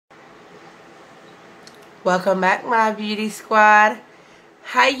Welcome back, my beauty squad.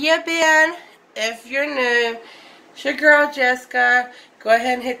 How you been? If you're new, it's your girl Jessica. Go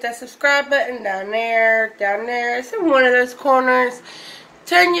ahead and hit that subscribe button down there. It's in one of those corners.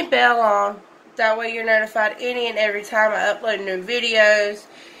 Turn your bell on. That way you're notified any and every time I upload new videos.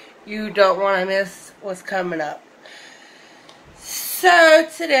 You don't want to miss what's coming up. So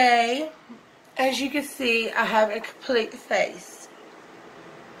today, as you can see, I have a complete face.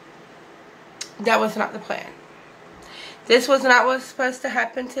 That was not the plan. This was not what was supposed to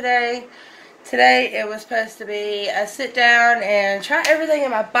happen today. Today it was supposed to be a sit down and try everything in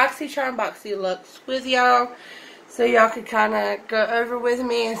my Boxycharm Boxyluxe with y'all, so y'all could kind of go over with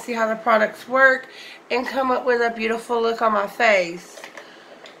me and see how the products work and come up with a beautiful look on my face.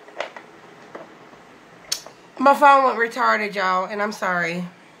 My phone went retarded, y'all, and I'm sorry.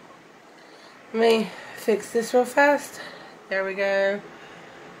 Let me fix this real fast. There we go.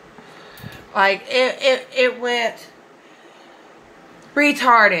 Like, it went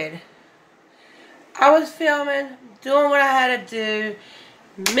retarded. I was filming, doing what I had to do,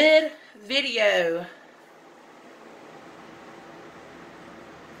 mid-video.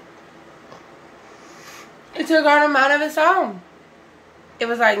 It took on a mind of its own. It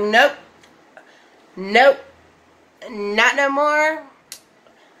was like, nope, nope, not no more.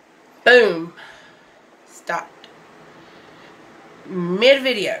 Boom. Stopped.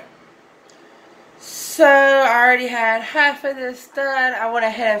 Mid-video. So, I already had half of this done. I went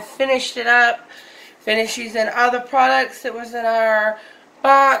ahead and finished it up. Finished using all the products that was in our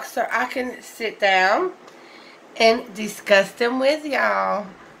box so I can sit down and discuss them with y'all.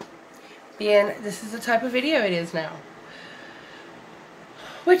 Being this is the type of video it is now.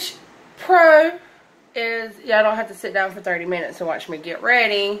 Which, pro is y'all don't have to sit down for 30 minutes and watch me get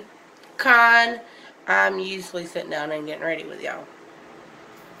ready. Con, I'm usually sitting down and getting ready with y'all.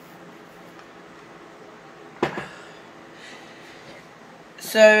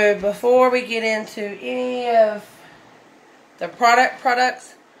 So before we get into any of the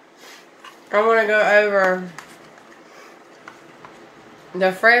products, I want to go over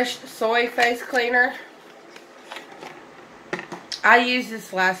the Fresh Soy Face Cleaner. I used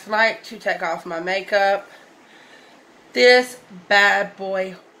this last night to take off my makeup. This bad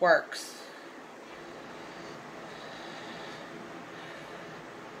boy works.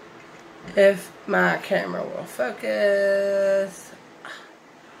 If my camera will focus.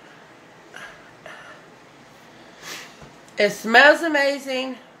 It smells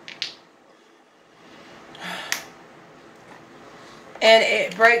amazing, and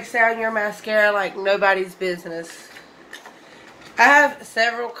it breaks down your mascara like nobody's business. I have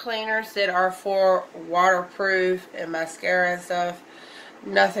several cleaners that are for waterproof and mascara and stuff.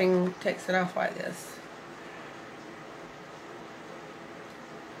 Nothing takes it off like this.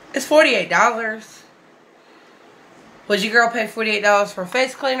 It's $48. Would your girl pay $48 for a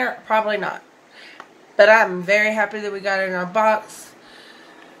face cleaner? Probably not. But I'm very happy that we got it in our box.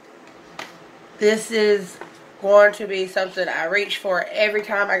 This is going to be something I reach for every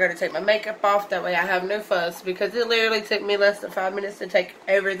time I go to take my makeup off. That way I have no fuss. Because it literally took me less than 5 minutes to take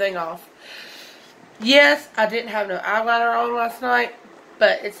everything off. Yes, I didn't have no eyeliner on last night.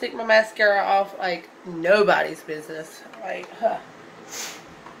 But it took my mascara off like nobody's business. Like, huh.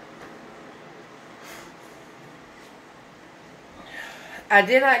 I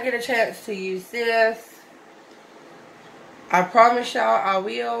did not get a chance to use this. I promise y'all I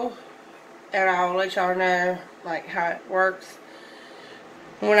will. And I'll let y'all know like how it works.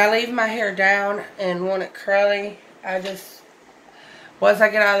 When I leave my hair down and want it curly, I just, once I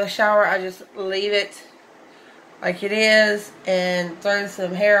get out of the shower, I just leave it like it is and throw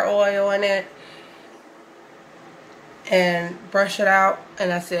some hair oil in it and brush it out,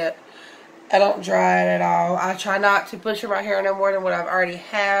 and that's it. I don't dry it at all. I try not to butcher my hair no more than what I've already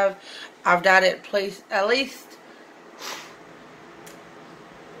have. I've dyed it at least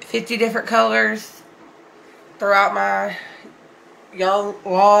 50 different colors throughout my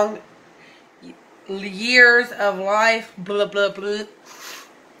long years of life. Blah, blah, blah.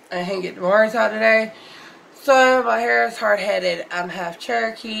 I can't get the words out today. So, my hair is hard-headed. I'm half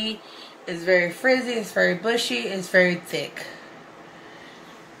Cherokee. It's very frizzy. It's very bushy. It's very thick.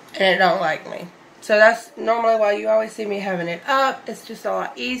 And it don't like me. So that's normally why you always see me having it up. It's just a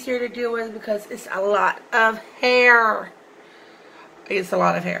lot easier to deal with because it's a lot of hair. It's a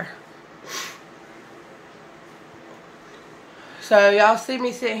lot of hair. So y'all see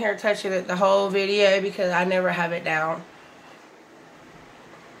me sitting here touching it the whole video because I never have it down.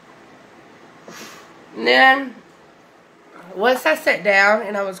 And then once I sat down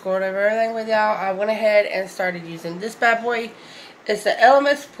and I was going over everything with y'all, I went ahead and started using this bad boy. It's the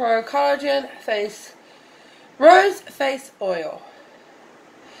Elemis Pro Collagen Face Rose face oil.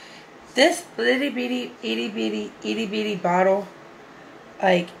 This itty bitty bottle,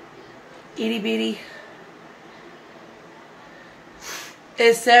 like itty bitty,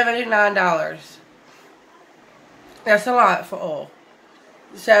 is $79. That's a lot for oil.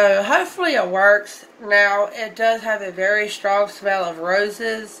 So hopefully it works. Now it does have a very strong smell of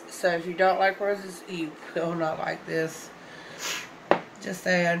roses. So if you don't like roses, you will not like this. Just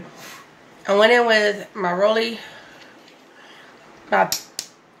saying. I went in with my my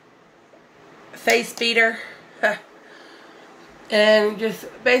face beater, and just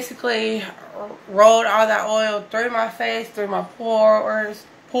basically rolled all that oil through my face, through my pores,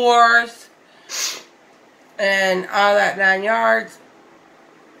 and all that 9 yards.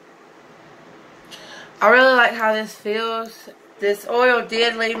 I really like how this feels. This oil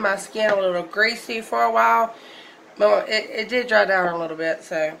did leave my skin a little greasy for a while, but it did dry down a little bit,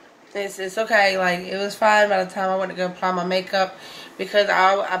 so it's okay. Like, it was fine by the time I went to go apply my makeup, because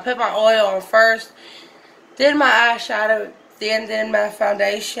I put my oil on first, did my eyeshadow, then did my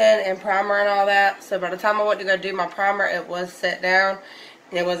foundation and primer and all that. So by the time I went to go do my primer, it was set down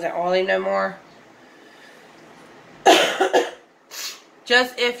and it wasn't oily no more.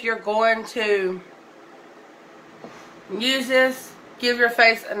 Just if you're going to use this, give your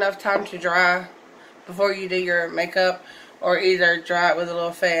face enough time to dry before you do your makeup, or either dry it with a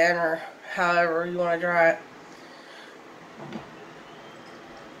little fan or however you want to dry it.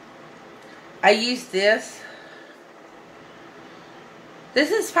 I use this. This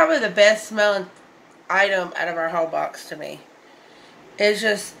is probably the best smelling item out of our whole box to me. It's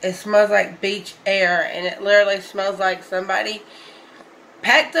just, it smells like beach air, and it literally smells like somebody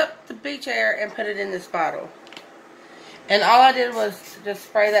packed up the beach air and put it in this bottle. And all I did was just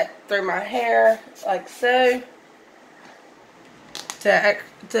spray that through my hair, like so,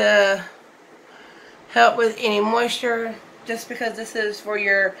 to help with any moisture. Just because this is for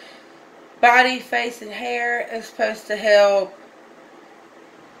your body, face, and hair, it's supposed to help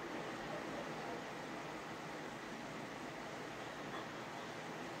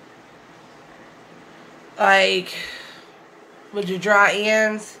like with your dry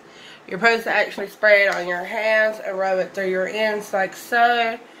ends. You're supposed to actually spray it on your hands and rub it through your ends like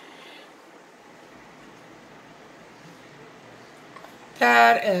so.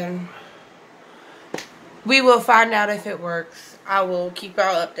 That, and we will find out if it works. I will keep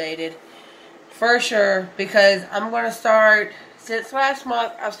y'all updated for sure, because I'm going to start, since last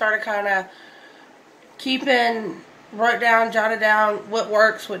month, I've started kind of jotted down what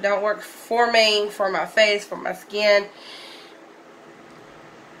works, what don't work for me, for my face, for my skin.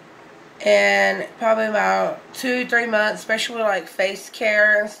 And probably about 2-3 months, especially like face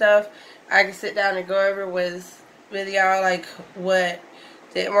care and stuff, I can sit down and go over with y'all like what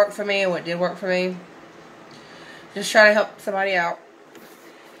didn't work for me and what did work for me. Just try to help somebody out.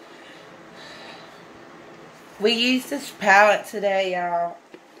 We used this palette today, y'all.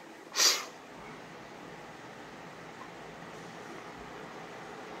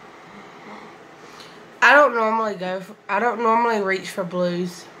 I don't normally reach for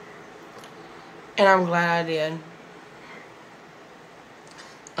blues, and I'm glad I did.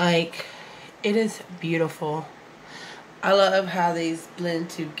 Like, it is beautiful. I love how these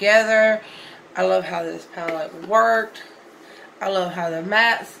blend together. I love how this palette worked. I love how the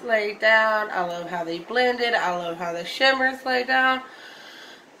mattes laid down. I love how they blended. I love how the shimmers laid down.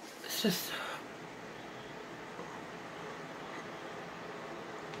 It's just,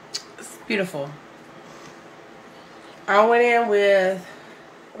 it's beautiful. I went in with,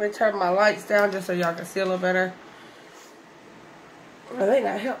 let me turn my lights down just so y'all can see a little better. I think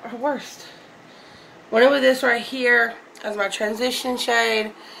that helped worst. Went in with this right here as my transition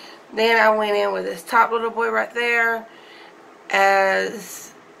shade. Then I went in with this top little boy right there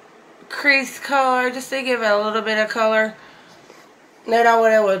as crease color, just to give it a little bit of color. Then I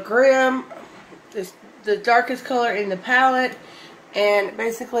went in with Grim, the darkest color in the palette, and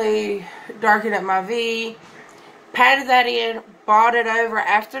basically darkened up my V. Patted that in, bought it over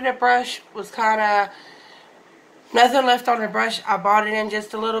after the brush was kind of nothing left on the brush. I bought it in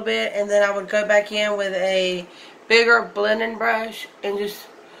just a little bit, and then I would go back in with a bigger blending brush and just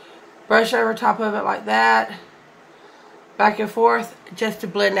brush over top of it like that, back and forth, just to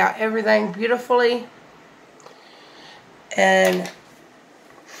blend out everything beautifully. And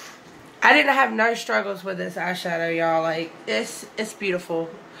I didn't have no struggles with this eyeshadow, y'all. Like, it's beautiful.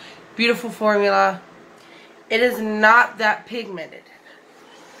 Beautiful formula. It is not that pigmented.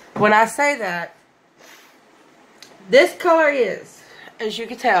 When I say that, this color is, as you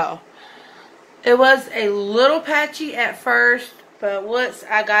can tell, it was a little patchy at first, But once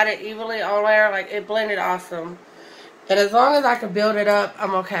I got it evenly on there, like, it blended awesome. And as long as I can build it up,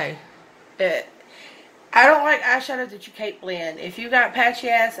 I'm okay. I don't like eyeshadow that you can't blend. If you got patchy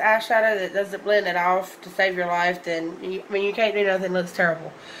ass eyeshadow that doesn't blend it off to save your life, then you can't do nothing. It looks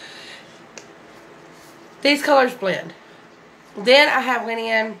terrible. These colors blend. Then I have went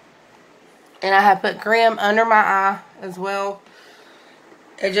in and I have put Grim under my eye as well.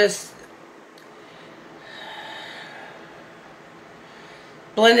 It just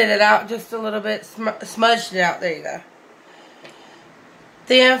blended it out just a little bit, smudged it out. There you go.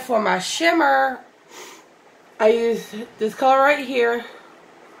 Then for my shimmer, I use this color right here,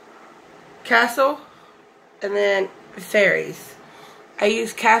 Castle, and then Fairies. I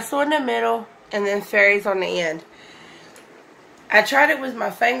use Castle in the middle and then Fairies on the end. I tried it with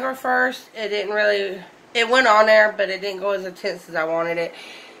my finger first. It didn't really, it went on there, but it didn't go as intense as I wanted it.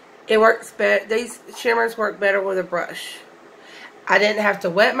 It works better. These shimmers work better with a brush. I didn't have to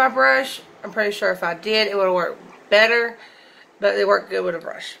wet my brush. I'm pretty sure if I did, it would have worked better, but they work good with a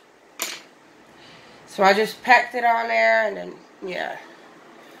brush. So I just packed it on there, and then, yeah.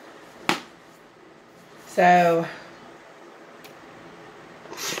 So,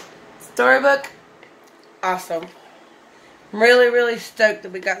 Storybook, awesome. I'm really, really stoked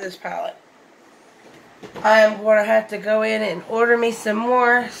that we got this palette. I am going to have to go in and order me some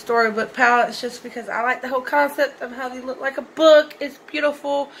more Storybook palettes just because I like the whole concept of how they look like a book. It's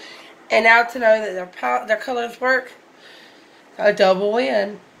beautiful. And now to know that their colors work, a double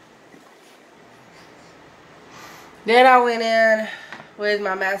win. Then I went in with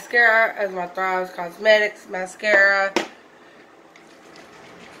my mascara as my Thrives Cosmetics mascara.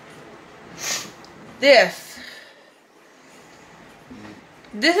 This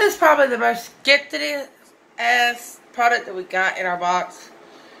is probably the most gifted ass product that we got in our box.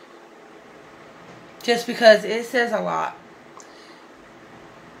 Just because it says a lot.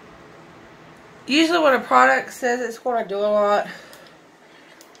 Usually when a product says it's going to do a lot,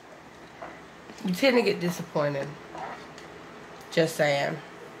 you tend to get disappointed. Just saying.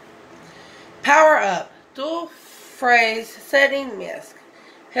 Power Up Dual Phrase Setting Mist.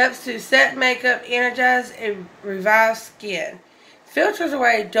 Helps to set makeup, energize, and revive skin. Filters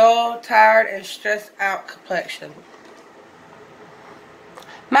away dull, tired, and stressed out complexion.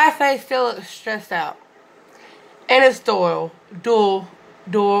 My face still looks stressed out. And it's dual. You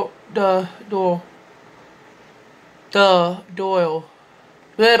know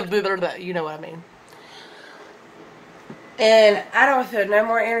what I mean. And I don't feel no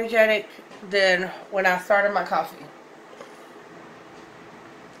more energetic than when I started my coffee.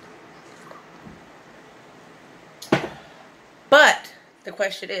 But the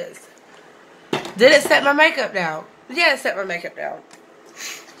question is, did it set my makeup down? Yeah, it set my makeup down.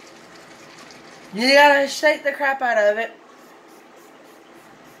 You gotta shake the crap out of it.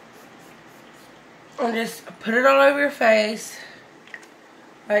 And just put it all over your face.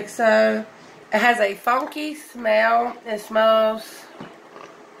 Like so. It has a funky smell. It smells.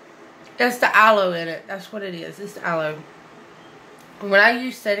 It's the aloe in it. That's what it is. It's the aloe. When I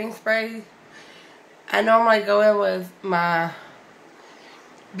use setting spray, I normally go in with my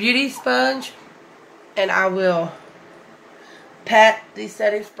beauty sponge. And I will pat the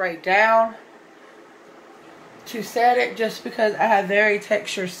setting spray down to set it, just because I have very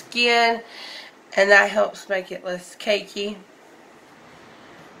textured skin. And that helps make it less cakey.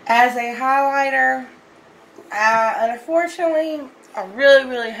 As a highlighter, unfortunately, I really,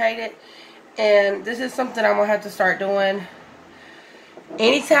 really hate it. And this is something I'm going to have to start doing.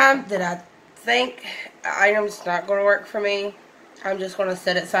 Anytime that I think an item's not going to work for me, I'm just going to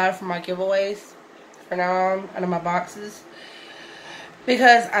set it aside for my giveaways for now on, out of my boxes.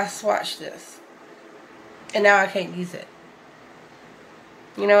 Because I swatched this. And now I can't use it.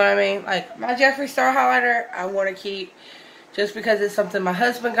 You know what I mean? Like, my Jeffree Star highlighter, I want to keep. Just because it's something my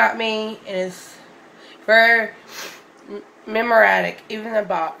husband got me. And it's very memoratic. Even the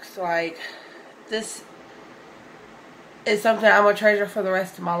box. Like, this is something I'm going to treasure for the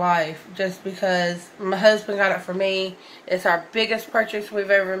rest of my life. Just because my husband got it for me. It's our biggest purchase we've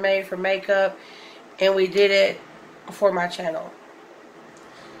ever made for makeup. And we did it for my channel.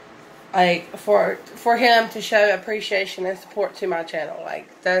 Like, for him to show appreciation and support to my channel.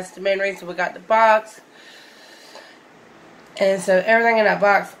 Like, that's the main reason we got the box. And so, everything in that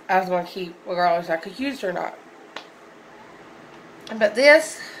box, I was going to keep, regardless if I could use it or not. But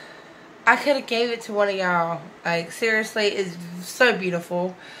this, I could have gave it to one of y'all. Like, seriously, it's so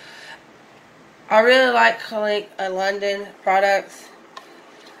beautiful. I really like Clinique London products.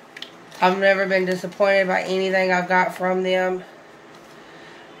 I've never been disappointed by anything I've got from them.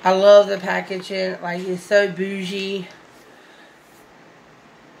 I love the packaging. Like, it's so bougie.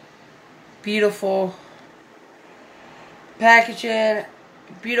 beautiful packaging,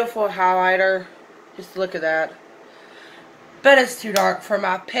 beautiful highlighter. Just look at that. But it's too dark for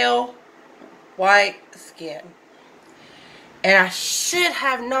my pale white skin. And I should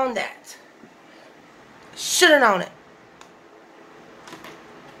have known that. Should have known it.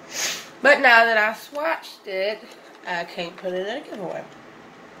 But now that I swatched it, I can't put it in a giveaway.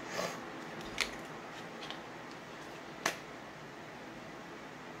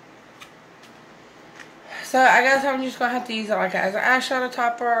 So I guess I'm just gonna have to use it like as an eyeshadow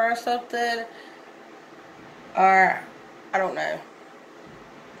topper or something. Or I don't know.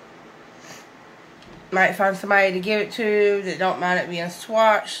 Might find somebody to give it to that don't mind it being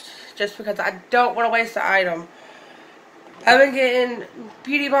swatched. Just because I don't want to waste the item. I've been getting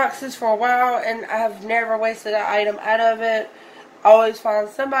beauty boxes for a while and I have never wasted an item out of it. I always find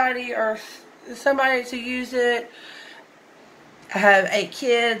somebody to use it. I have 8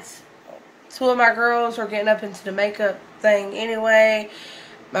 kids. 2 of my girls are getting up into the makeup thing anyway.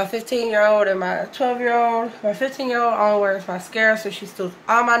 My 15-year-old and my 12-year-old. My 15-year-old only wears mascara, so she steals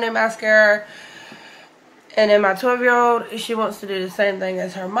all my new mascara. And then my 12-year-old, she wants to do the same thing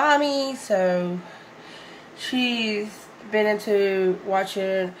as her mommy, so she's been into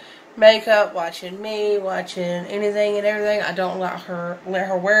watching makeup, watching me, watching anything and everything. I don't let her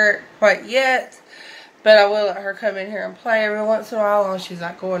wear it quite yet, but I will let her come in here and play every once in a while, and she's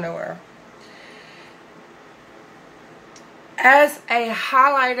not going nowhere. As a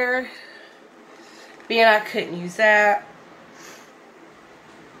highlighter, being I couldn't use that,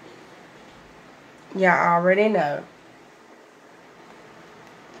 yeah, I already know.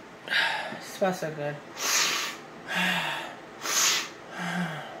 It smells so good.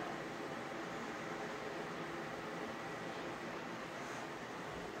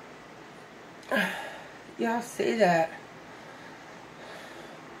 Y'all see that?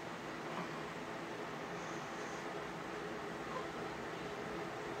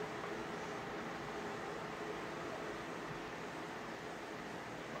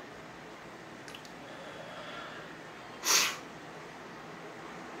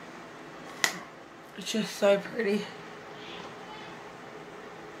 It's just so pretty.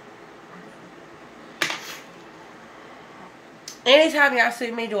 Anytime y'all see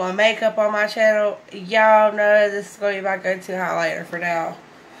me doing makeup on my channel, y'all know this is going to be my go-to highlighter for now.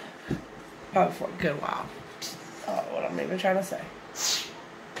 Probably for a good while. I don't know what I'm even trying to say.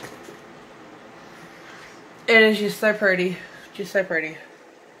 It is just so pretty. Just so pretty.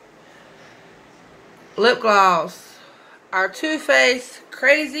 Lip gloss. Our Too Faced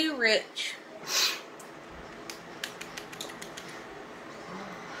Crazy Rich.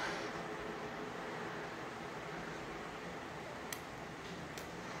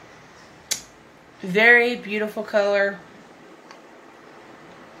 Very beautiful color.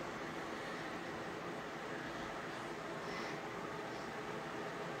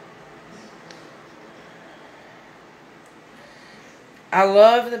 I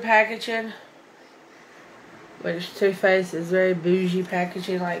love the packaging, which Too Faced is very bougie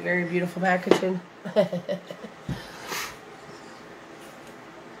packaging, like very beautiful packaging. But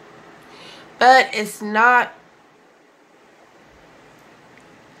it's not.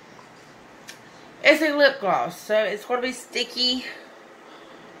 It's a lip gloss, so it's going to be sticky.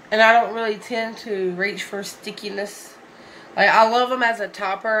 And I don't really tend to reach for stickiness. Like, I love them as a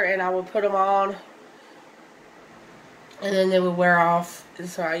topper, and I will put them on. And then they would wear off. And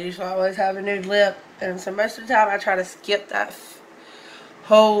so I usually always have a nude lip. And so most of the time I try to skip that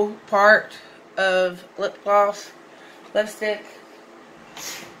whole part of lip gloss, lipstick.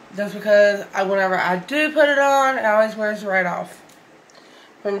 Just because whenever I do put it on, it always wears right off.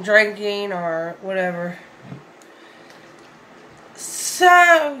 From drinking or whatever.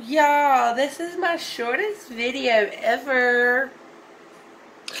 So, y'all, this is my shortest video ever.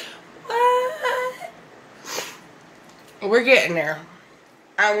 What? We're getting there.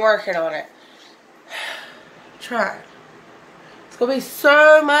 I'm working on it. Try. It's going to be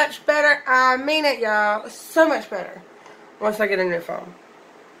so much better. I mean it, y'all. So much better. Once I get a new phone.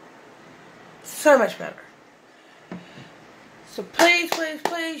 So much better. So please, please,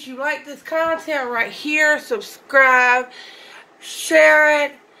 please, you like this content right here, subscribe, share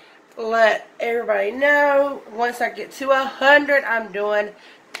it, let everybody know. Once I get to 100, I'm doing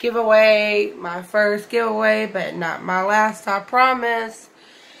giveaway, my first giveaway, but not my last, I promise.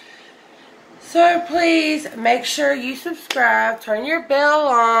 So please, make sure you subscribe, turn your bell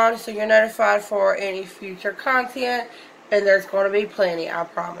on so you're notified for any future content, and there's going to be plenty, I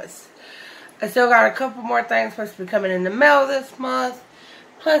promise. I still got a couple more things supposed to be coming in the mail this month.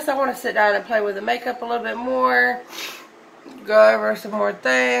 Plus, I want to sit down and play with the makeup a little bit more. Go over some more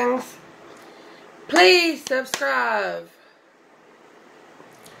things. Please subscribe.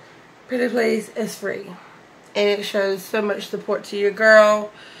 Pretty please, it's free. And it shows so much support to your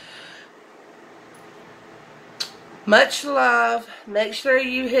girl. Much love. Make sure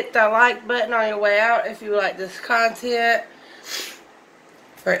you hit the like button on your way out if you like this content.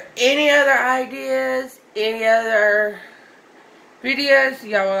 For any other ideas, any other videos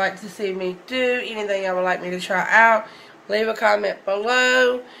y'all would like to see me do, anything y'all would like me to try out, leave a comment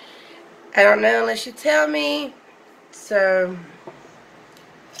below. I don't know unless you tell me. So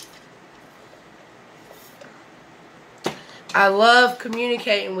I love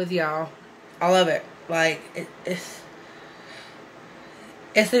communicating with y'all. I love it. Like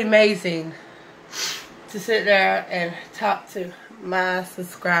it's amazing to sit there and talk to my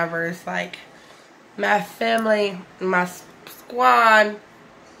subscribers, like my family, my squad.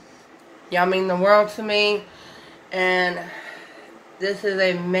 Y'all mean the world to me, and this is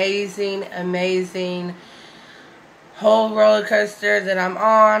an amazing, amazing whole roller coaster that I'm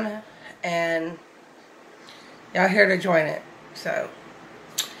on, and y'all here to join it. So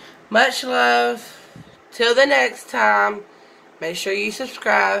much love. Till the next time, make sure you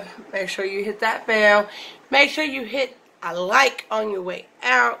subscribe. Make sure you hit that bell. Make sure you hit a like on your way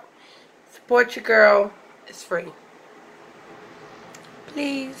out. Support your girl. It's free.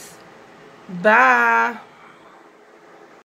 Please. Bye.